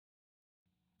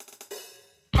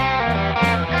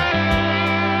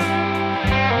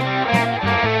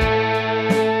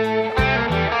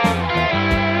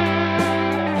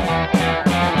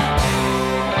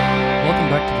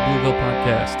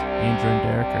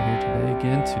are here today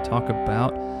again to talk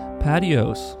about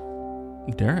patios.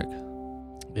 Derek.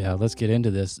 Yeah, let's get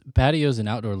into this. Patios and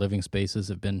outdoor living spaces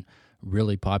have been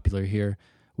really popular here.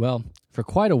 Well, for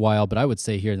quite a while, but I would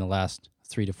say here in the last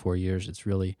 3 to 4 years, it's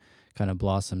really kind of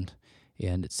blossomed.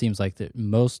 And it seems like that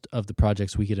most of the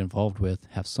projects we get involved with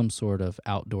have some sort of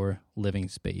outdoor living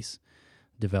space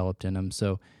developed in them.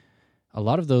 So a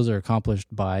lot of those are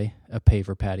accomplished by a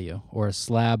paver patio or a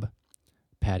slab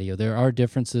patio. There are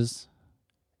differences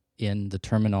in the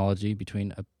terminology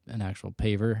between an actual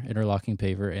paver, interlocking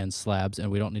paver, and slabs,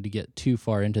 and we don't need to get too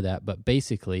far into that. But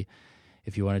basically,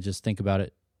 if you want to just think about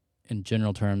it in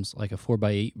general terms, like a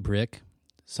 4x8 brick,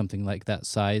 something like that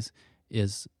size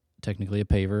is technically a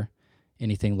paver.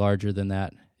 Anything larger than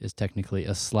that is technically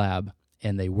a slab,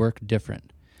 and they work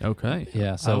different. Okay.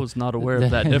 Yeah, so I was not aware of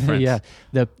that difference. Yeah,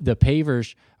 the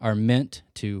pavers are meant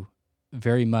to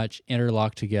very much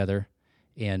interlock together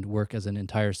and work as an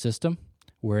entire system,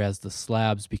 whereas the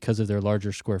slabs, because of their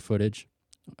larger square footage,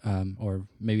 or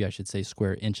maybe I should say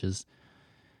square inches,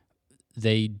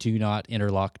 they do not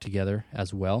interlock together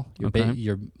as well.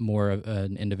 You're more of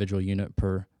an individual unit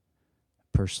per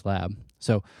slab.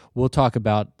 So we'll talk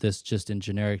about this just in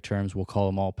generic terms. We'll call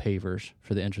them all pavers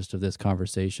for the interest of this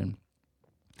conversation.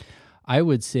 I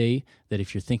would say that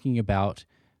if you're thinking about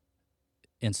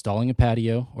installing a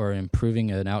patio or improving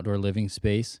an outdoor living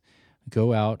space,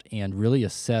 go out and really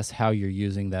assess how you're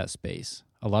using that space.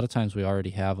 A lot of times we already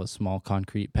have a small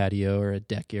concrete patio or a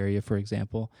deck area, for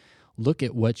example. Look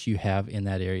at what you have in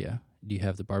that area. Do you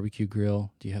have the barbecue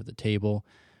grill? Do you have the table?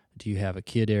 Do you have a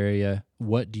kid area?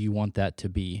 What do you want that to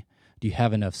be? Do you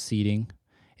have enough seating?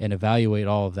 And evaluate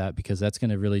all of that, because that's going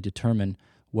to really determine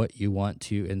what you want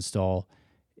to install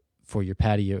for your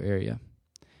patio area.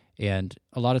 And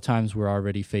a lot of times we're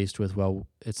already faced with, well,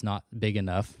 it's not big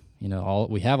enough.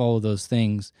 We have all of those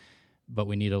things, but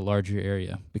we need a larger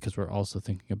area because we're also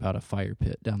thinking about a fire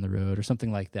pit down the road or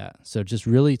something like that. So just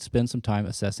really spend some time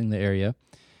assessing the area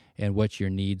and what your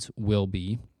needs will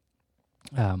be.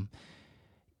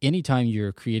 Anytime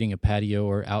you're creating a patio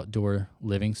or outdoor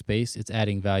living space, it's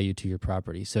adding value to your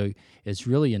property. So it's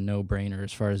really a no-brainer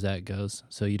as far as that goes.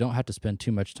 So you don't have to spend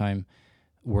too much time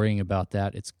worrying about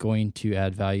that. It's going to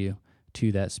add value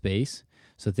to that space.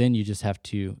 So then you just have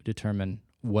to determine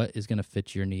what is going to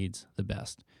fit your needs the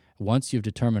best. Once you've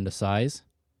determined a size,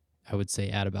 I would say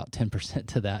add about 10%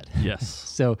 to that. Yes.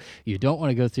 So you don't want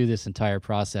to go through this entire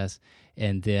process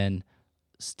and then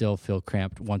still feel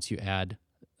cramped once you add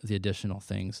the additional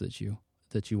things that you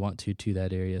want to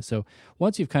that area. So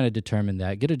once you've kind of determined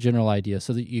that, get a general idea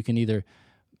so that you can either,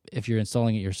 if you're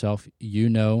installing it yourself,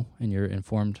 and you're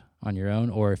informed on your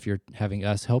own, or if you're having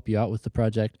us help you out with the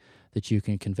project, that you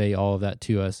can convey all of that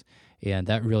to us. And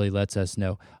that really lets us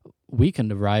know. We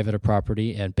can arrive at a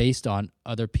property, and based on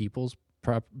other people's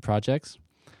projects,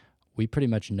 we pretty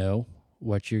much know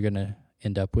what you're going to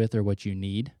end up with or what you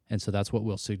need. And so that's what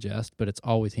we'll suggest. But it's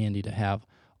always handy to have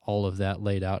all of that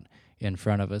laid out in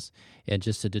front of us. And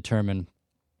just to determine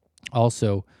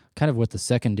also kind of what the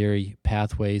secondary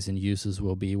pathways and uses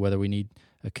will be, whether we need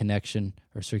a connection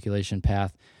or circulation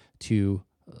path to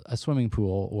a swimming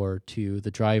pool or to the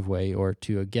driveway or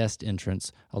to a guest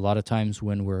entrance. A lot of times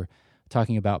when we're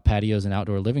talking about patios and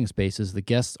outdoor living spaces, the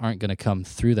guests aren't going to come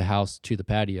through the house to the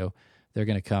patio. They're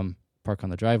going to come park on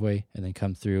the driveway and then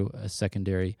come through a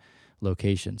secondary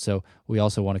location. So we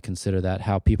also want to consider that,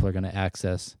 how people are going to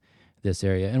access this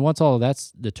area. And once all of that's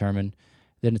determined,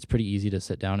 then it's pretty easy to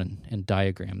sit down and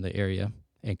diagram the area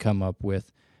and come up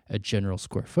with a general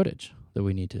square footage that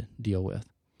we need to deal with.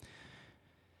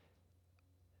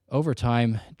 Over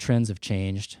time, trends have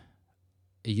changed.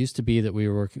 It used to be that we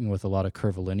were working with a lot of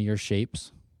curvilinear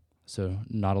shapes, so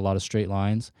not a lot of straight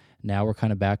lines. Now we're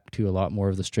kind of back to a lot more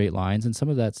of the straight lines, and some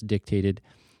of that's dictated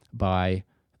by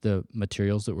the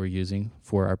materials that we're using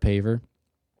for our paver.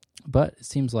 But it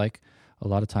seems like a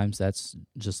lot of times that's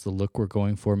just the look we're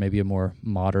going for, maybe a more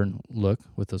modern look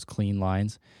with those clean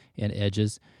lines and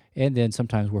edges. And then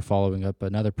sometimes we're following up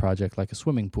another project like a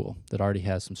swimming pool that already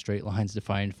has some straight lines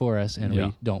defined for us, and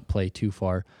we don't play too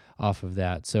far off of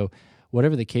that. So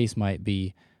whatever the case might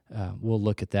be, we'll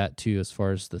look at that too as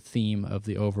far as the theme of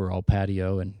the overall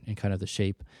patio and kind of the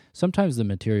shape. Sometimes the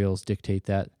materials dictate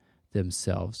that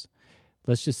themselves.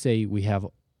 Let's just say we have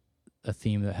a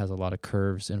theme that has a lot of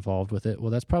curves involved with it. Well,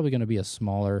 that's probably going to be a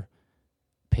smaller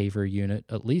paver unit,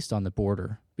 at least on the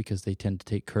border, because they tend to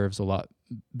take curves a lot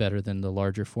better than the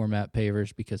larger format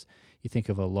pavers. Because you think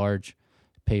of a large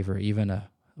paver, even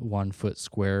a 1 foot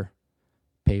square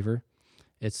paver,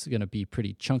 it's going to be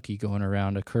pretty chunky going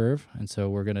around a curve. And so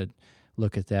we're going to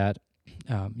look at that.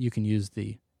 You can use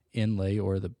the inlay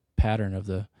or the pattern of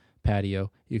the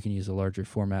patio, you can use a larger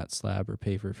format slab or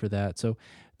paver for that. So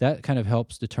that kind of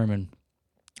helps determine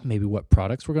maybe what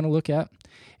products we're going to look at.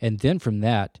 And then from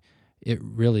that, it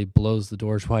really blows the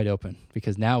doors wide open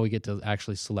because now we get to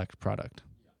actually select product.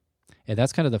 And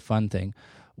that's kind of the fun thing.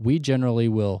 We generally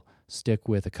will stick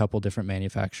with a couple different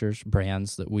manufacturers,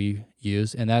 brands that we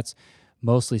use, and that's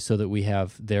mostly so that we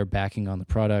have their backing on the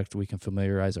product. We can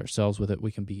familiarize ourselves with it.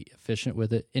 We can be efficient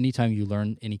with it. Anytime you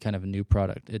learn any kind of a new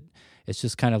product, it's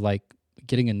just kind of like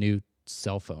getting a new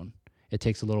cell phone. It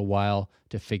takes a little while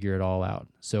to figure it all out.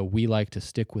 So we like to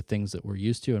stick with things that we're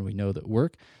used to and we know that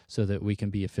work so that we can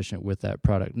be efficient with that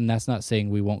product. And that's not saying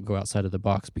we won't go outside of the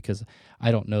box, because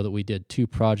I don't know that we did 2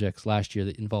 projects last year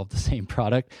that involved the same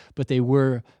product, but they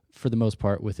were, for the most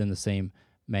part, within the same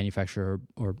manufacturer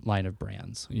or line of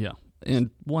brands. Yeah.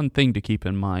 And one thing to keep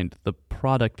in mind, the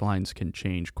product lines can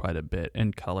change quite a bit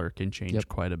and color can change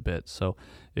quite a bit. So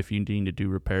if you need to do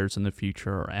repairs in the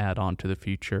future or add on to the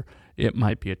future, it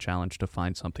might be a challenge to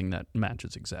find something that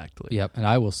matches exactly. Yep. And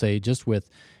I will say, just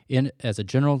as a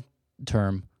general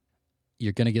term,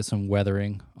 you're going to get some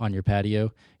weathering on your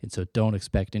patio, and so don't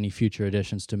expect any future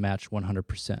additions to match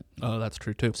 100%. Oh, that's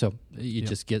true too. So you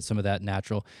just get some of that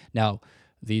natural. Now,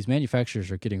 these manufacturers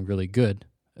are getting really good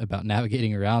about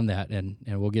navigating around that, and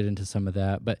we'll get into some of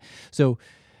that. But so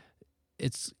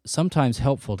it's sometimes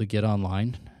helpful to get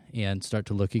online and start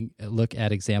to look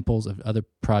at examples of other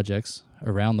projects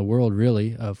around the world,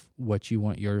 really, of what you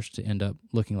want yours to end up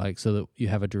looking like, so that you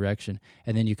have a direction,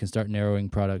 and then you can start narrowing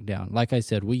product down. Like I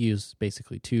said, we use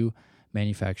basically 2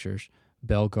 manufacturers,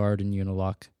 Belgard and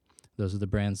Unilock. Those are the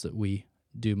brands that we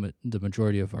do the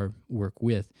majority of our work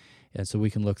with, and so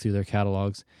we can look through their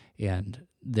catalogs and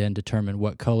then determine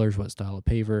what colors, what style of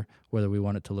paver, whether we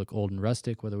want it to look old and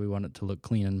rustic, whether we want it to look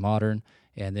clean and modern,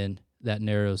 and then that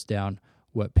narrows down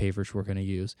what pavers we're going to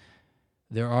use.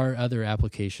 There are other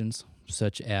applications,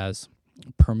 such as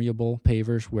permeable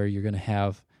pavers, where you're going to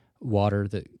have water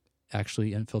that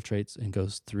actually infiltrates and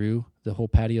goes through the whole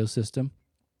patio system.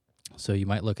 So you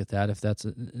might look at that if that's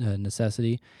a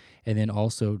necessity. And then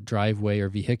also driveway or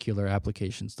vehicular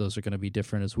applications. Those are going to be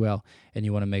different as well. And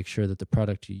you want to make sure that the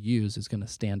product you use is going to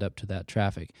stand up to that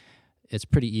traffic. It's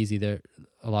pretty easy there.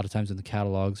 A lot of times in the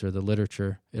catalogs or the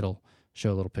literature, it'll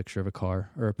show a little picture of a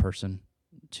car or a person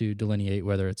to delineate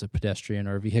whether it's a pedestrian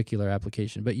or a vehicular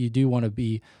application. But you do want to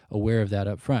be aware of that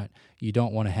up front. You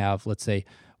don't want to have, let's say,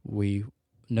 we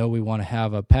know we want to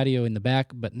have a patio in the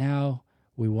back, but now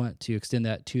we want to extend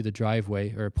that to the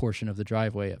driveway or a portion of the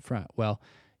driveway up front. Well,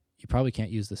 you probably can't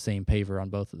use the same paver on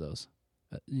both of those,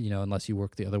 unless you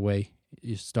work the other way.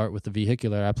 You start with the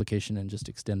vehicular application and just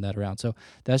extend that around. So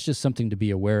that's just something to be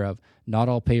aware of. Not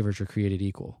all pavers are created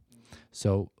equal.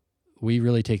 So we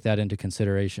really take that into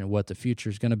consideration, what the future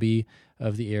is going to be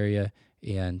of the area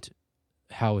and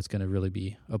how it's going to really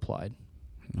be applied.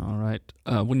 All right.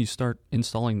 When you start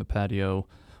installing the patio,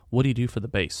 what do you do for the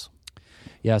base?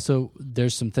 Yeah, so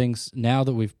there's some things now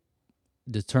that we've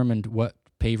determined what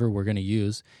paver we're going to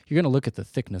use. You're going to look at the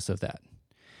thickness of that.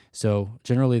 So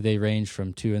generally they range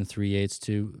from 2 3/8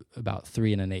 to about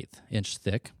 3 1/8 inch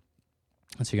thick.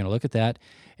 And so you're going to look at that.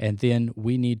 And then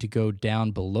we need to go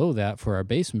down below that for our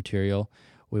base material.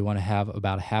 We want to have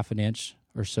about a 1/2 inch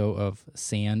or so of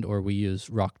sand, or we use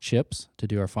rock chips to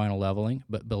do our final leveling.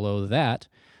 But below that,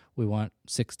 we want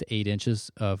 6 to 8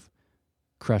 inches of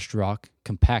crushed rock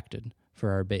compacted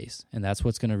for our base. And that's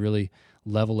what's going to really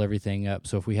level everything up.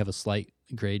 So if we have a slight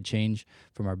grade change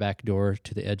from our back door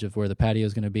to the edge of where the patio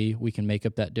is going to be, we can make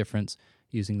up that difference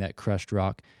using that crushed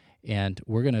rock. And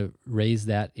we're going to raise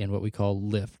that in what we call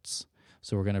lifts.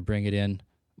 So we're going to bring it in,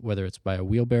 whether it's by a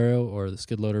wheelbarrow or the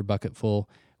skid loader bucket full.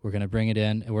 We're going to bring it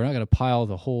in, and we're not going to pile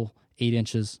the whole 8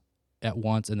 inches at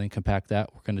once and then compact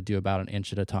that. We're going to do about 1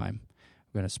 inch at a time.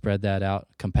 We're going to spread that out,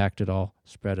 compact it all,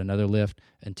 spread another lift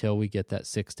until we get that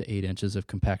 6 to 8 inches of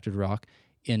compacted rock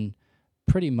in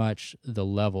pretty much the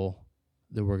level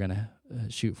that we're going to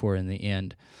shoot for in the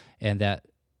end. And that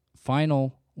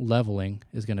final leveling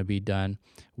is going to be done.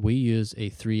 We use a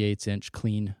 3/8 inch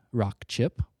clean rock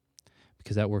chip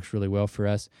because that works really well for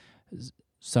us.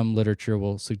 Some literature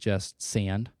will suggest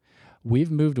sand.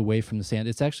 We've moved away from the sand.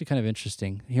 It's actually kind of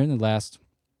interesting. Here in the last,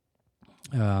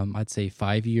 I'd say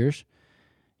 5 years,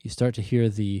 you start to hear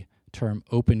the term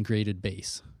open graded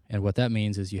base. And what that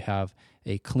means is you have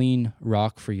a clean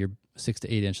rock for your 6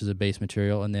 to 8 inches of base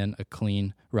material and then a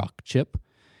clean rock chip.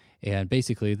 And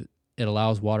basically, it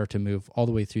allows water to move all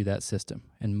the way through that system.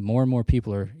 And more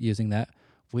people are using that.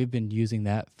 We've been using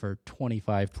that for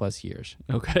 25 plus years.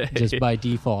 Okay. Just by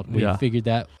default. We figured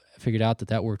that figured out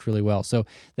that worked really well. So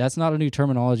that's not a new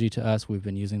terminology to us. We've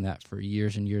been using that for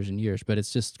years and years and years, but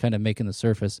it's just kind of making the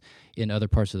surface in other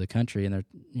parts of the country, and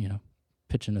they're,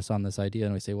 pitching us on this idea,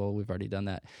 and we say, well, we've already done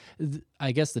that.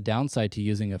 I guess the downside to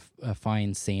using a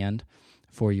fine sand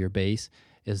for your base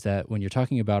is that when you're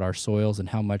talking about our soils and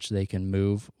how much they can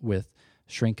move with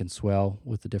shrink and swell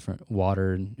with the different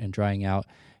water and drying out,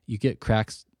 you get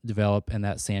cracks develop and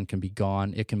that sand can be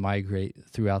gone. It can migrate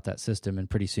throughout that system, and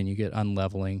pretty soon you get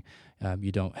unleveling.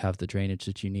 You don't have the drainage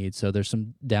that you need. So there's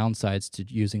some downsides to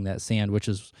using that sand, which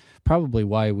is probably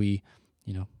why we,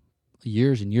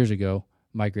 years and years ago,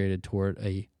 migrated toward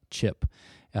a chip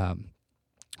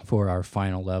for our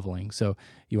final leveling. So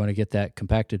you want to get that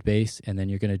compacted base, and then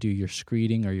you're going to do your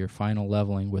screeding or your final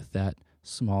leveling with that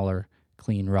smaller,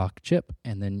 clean rock chip,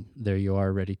 and then there you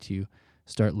are ready to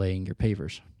start laying your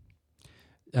pavers.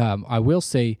 I will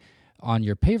say on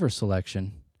your paver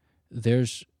selection,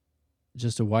 there's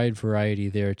just a wide variety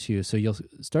there too. So you'll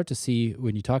start to see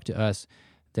when you talk to us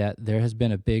that there has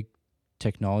been a big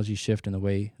technology shift in the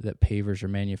way that pavers are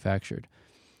manufactured.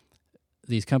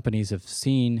 These companies have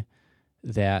seen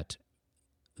that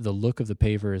the look of the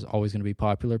paver is always going to be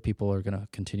popular. People are going to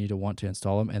continue to want to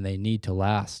install them, and they need to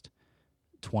last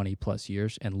 20 plus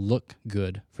years and look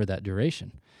good for that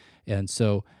duration. And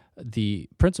so the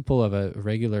principle of a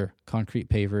regular concrete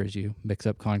paver is you mix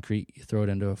up concrete, you throw it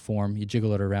into a form, you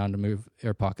jiggle it around to move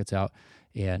air pockets out,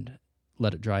 and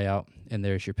let it dry out, and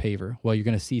there's your paver. Well, you're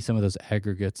going to see some of those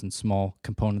aggregates and small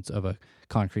components of a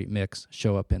concrete mix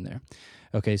show up in there.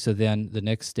 Okay, so then the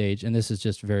next stage, and this is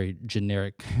just very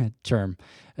generic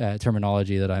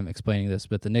terminology that I'm explaining this,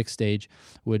 but the next stage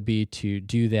would be to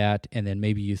do that, and then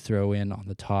maybe you throw in on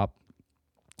the top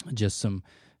just some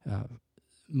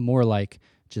more like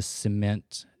just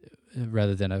cement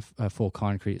rather than a full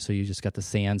concrete. So you just got the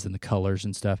sands and the colors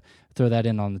and stuff. Throw that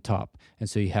in on the top, and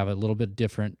so you have a little bit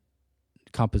different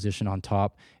composition on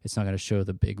top. It's not going to show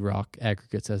the big rock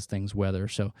aggregates as things weather.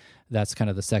 So that's kind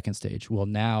of the second stage. Well,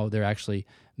 now they're actually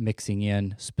mixing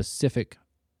in specific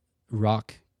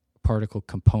rock particle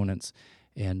components,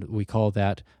 and we call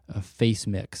that a face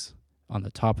mix on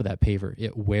the top of that paver.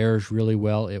 It wears really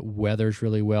well. It weathers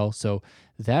really well. So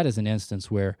that is an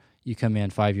instance where you come in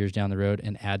 5 years down the road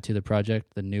and add to the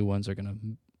project. The new ones are going to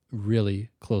really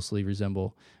closely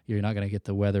resemble. You're not going to get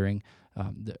the weathering.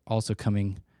 They're also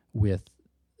coming with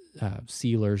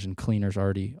sealers and cleaners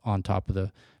already on top of the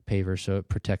paver, so it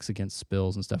protects against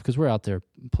spills and stuff, because we're out there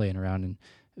playing around and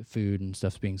food and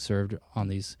stuff's being served on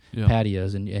these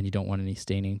patios, and you don't want any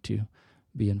staining to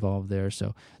be involved there.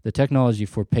 So the technology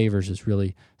for pavers has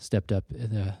really stepped up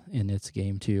in its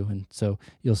game too, and so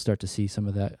you'll start to see some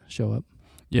of that show up.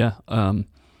 Yeah.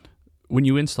 When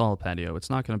you install a patio, it's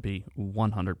not going to be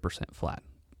 100% flat.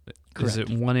 Correct. Is it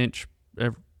 1 inch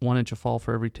 1 inch of fall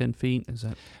for every 10 feet?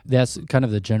 That's kind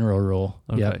of the general rule.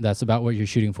 Okay. Yeah, that's about what you're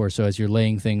shooting for. So as you're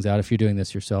laying things out, if you're doing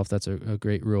this yourself, that's a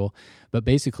great rule. But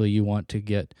basically, you want to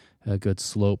get a good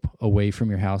slope away from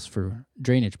your house for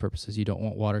drainage purposes. You don't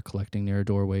want water collecting near a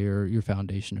doorway or your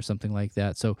foundation or something like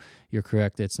that. So you're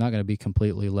correct. It's not going to be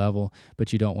completely level,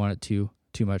 but you don't want it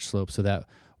too much slope. So that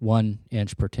 1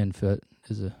 inch per 10 foot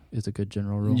is a good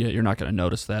general rule. Yeah, you're not going to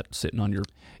notice that sitting on your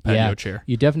patio chair.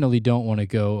 You definitely don't want to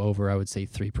go over, I would say,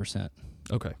 3%.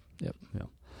 Okay. Yep. Yeah.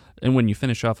 And when you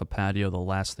finish off a patio, the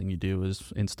last thing you do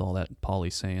is install that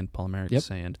polymeric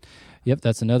sand. Yep,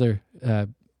 that's another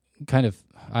kind of,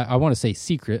 I want to say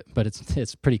secret, but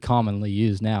it's pretty commonly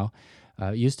used now.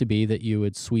 It used to be that you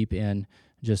would sweep in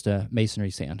just a masonry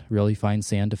sand, really fine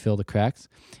sand to fill the cracks.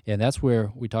 And that's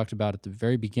where we talked about at the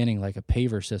very beginning, like a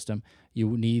paver system,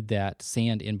 you need that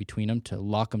sand in between them to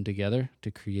lock them together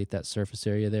to create that surface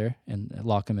area there and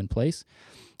lock them in place.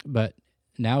 But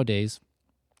nowadays,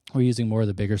 we're using more of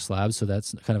the bigger slabs, so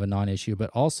that's kind of a non-issue.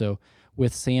 But also,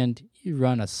 with sand, you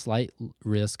run a slight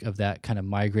risk of that kind of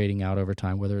migrating out over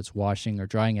time, whether it's washing or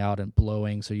drying out and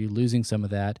blowing, so you're losing some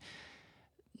of that.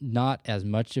 Not as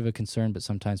much of a concern, but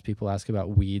sometimes people ask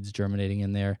about weeds germinating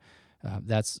in there.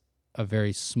 That's a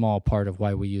very small part of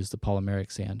why we use the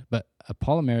polymeric sand. But a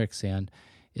polymeric sand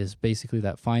is basically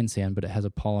that fine sand, but it has a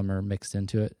polymer mixed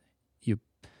into it. You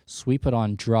sweep it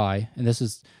on dry, and this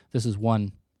is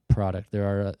one product. There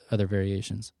are other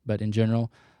variations, but in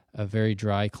general, a very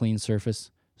dry, clean surface.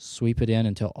 Sweep it in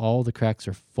until all the cracks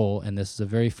are full, and this is a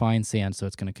very fine sand, so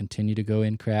it's going to continue to go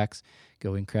in cracks.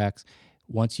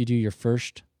 Once you do your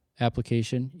first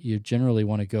application, you generally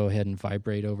want to go ahead and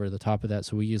vibrate over the top of that.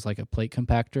 So we use like a plate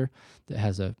compactor that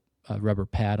has a rubber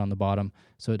pad on the bottom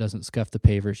so it doesn't scuff the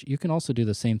pavers. You can also do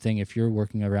the same thing if you're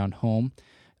working around home.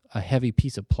 A heavy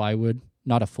piece of plywood,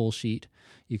 not a full sheet,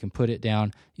 you can put it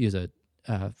down, use a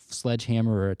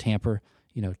sledgehammer or a tamper,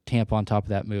 tamp on top of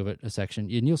that, move it a section,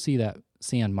 and you'll see that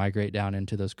sand migrate down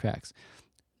into those cracks.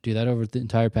 Do that over the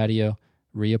entire patio,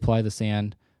 reapply the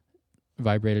sand,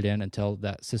 vibrate it in until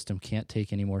that system can't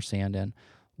take any more sand in.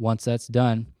 Once that's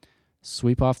done,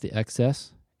 sweep off the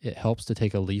excess. It helps to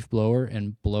take a leaf blower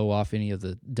and blow off any of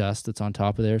the dust that's on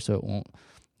top of there so it won't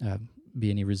be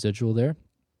any residual there.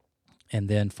 And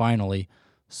then finally,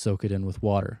 soak it in with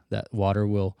water. That water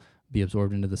will be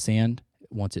absorbed into the sand.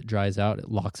 Once it dries out, it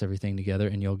locks everything together,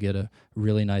 and you'll get a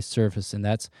really nice surface. And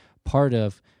that's part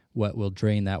of what will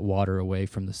drain that water away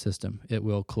from the system. It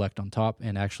will collect on top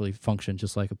and actually function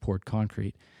just like a poured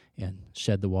concrete and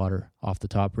shed the water off the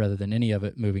top rather than any of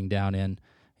it moving down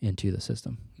into the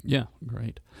system. Yeah,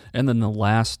 great. And then the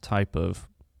last type of,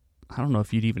 I don't know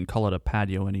if you'd even call it a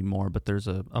patio anymore, but there's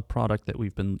a product that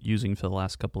we've been using for the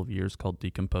last couple of years called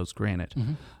decomposed granite.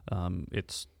 Mm-hmm.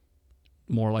 It's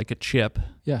more like a chip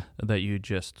that you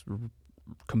just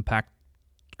compact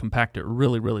it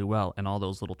really, really well, and all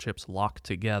those little chips lock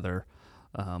together.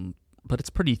 But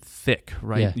it's pretty thick,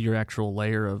 right? Yeah. Your actual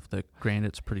layer of the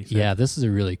granite's pretty thick. Yeah, this is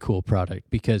a really cool product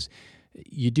because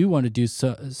you do want to do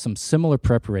some similar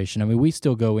preparation. I mean, we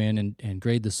still go in and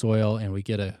grade the soil, and we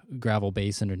get a gravel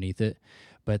base underneath it,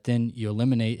 but then you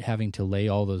eliminate having to lay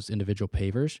all those individual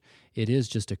pavers. It is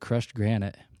just a crushed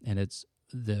granite, and it's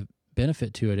the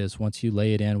benefit to it is once you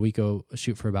lay it in, we go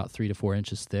shoot for about 3 to 4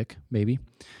 inches thick, maybe.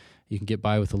 You can get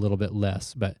by with a little bit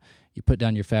less, but you put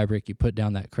down your fabric, you put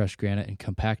down that crushed granite and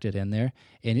compact it in there,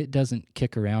 and it doesn't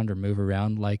kick around or move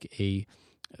around like a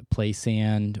play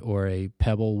sand or a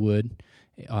pebble would.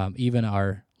 Even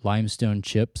our limestone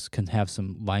chips can have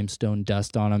some limestone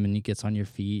dust on them, and it gets on your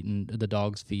feet and the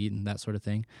dog's feet and that sort of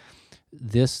thing.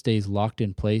 This stays locked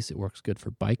in place. It works good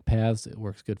for bike paths. It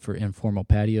works good for informal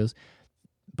patios.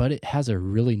 But it has a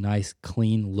really nice,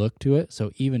 clean look to it.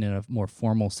 So even in a more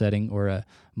formal setting or a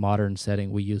modern setting,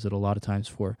 we use it a lot of times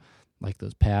for like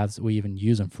those paths. We even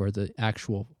use them for the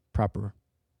actual proper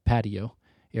patio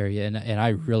area. And I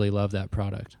really love that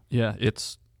product. Yeah,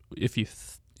 it's if you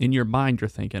in your mind you're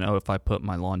thinking, oh, if I put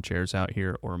my lawn chairs out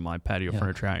here or my patio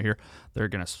furniture out here, they're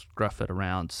going to scruff it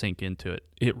around, sink into it.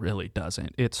 It really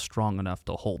doesn't. It's strong enough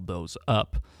to hold those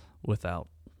up without...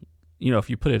 if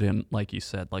you put it in, like you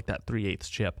said, like that 3/8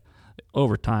 chip,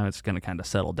 over time it's going to kind of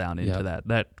settle down into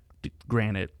that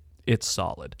granite. It's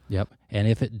solid. Yep. And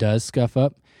if it does scuff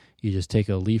up, you just take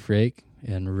a leaf rake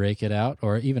and rake it out,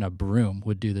 or even a broom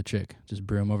would do the trick. Just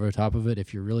broom over the top of it.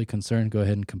 If you're really concerned, go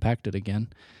ahead and compact it again,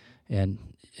 and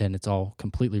it's all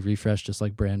completely refreshed, just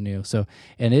like brand new. So,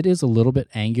 and it is a little bit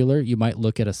angular. You might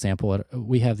look at a sample.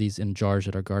 We have these in jars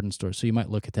at our garden store, so you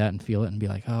might look at that and feel it and be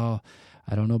like, oh,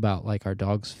 I don't know about like our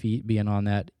dog's feet being on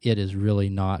that. It is really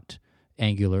not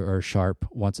angular or sharp.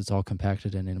 Once it's all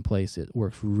compacted and in place, it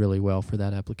works really well for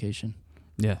that application.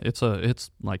 Yeah, it's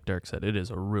like Derek said, it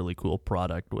is a really cool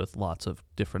product with lots of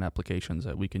different applications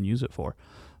that we can use it for.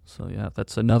 So yeah,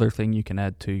 that's another thing you can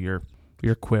add to your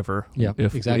quiver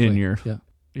in your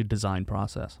design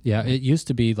process. Yeah, it used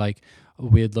to be like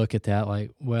we'd look at that like,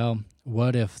 well,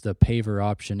 what if the paver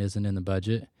option isn't in the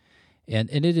budget? And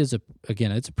it is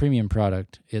it's a premium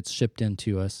product. It's shipped in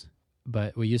to us,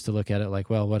 but we used to look at it like,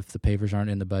 well, what if the pavers aren't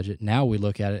in the budget? Now we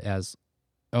look at it as,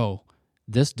 oh,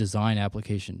 this design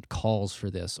application calls for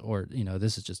this, or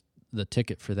this is just the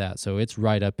ticket for that. So it's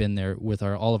right up in there with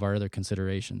all of our other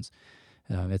considerations.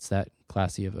 It's that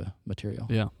classy of a material.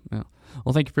 Yeah.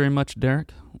 Well, thank you very much,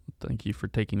 Derek. Thank you for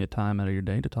taking the time out of your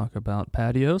day to talk about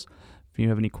patios. If you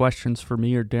have any questions for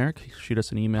me or Derek, shoot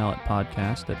us an email at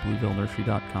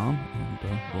podcast@bluevillenursery.com,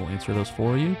 and we'll answer those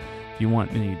for you. If you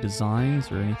want any designs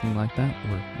or anything like that,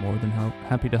 we're more than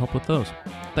happy to help with those.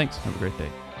 Thanks. Have a great day.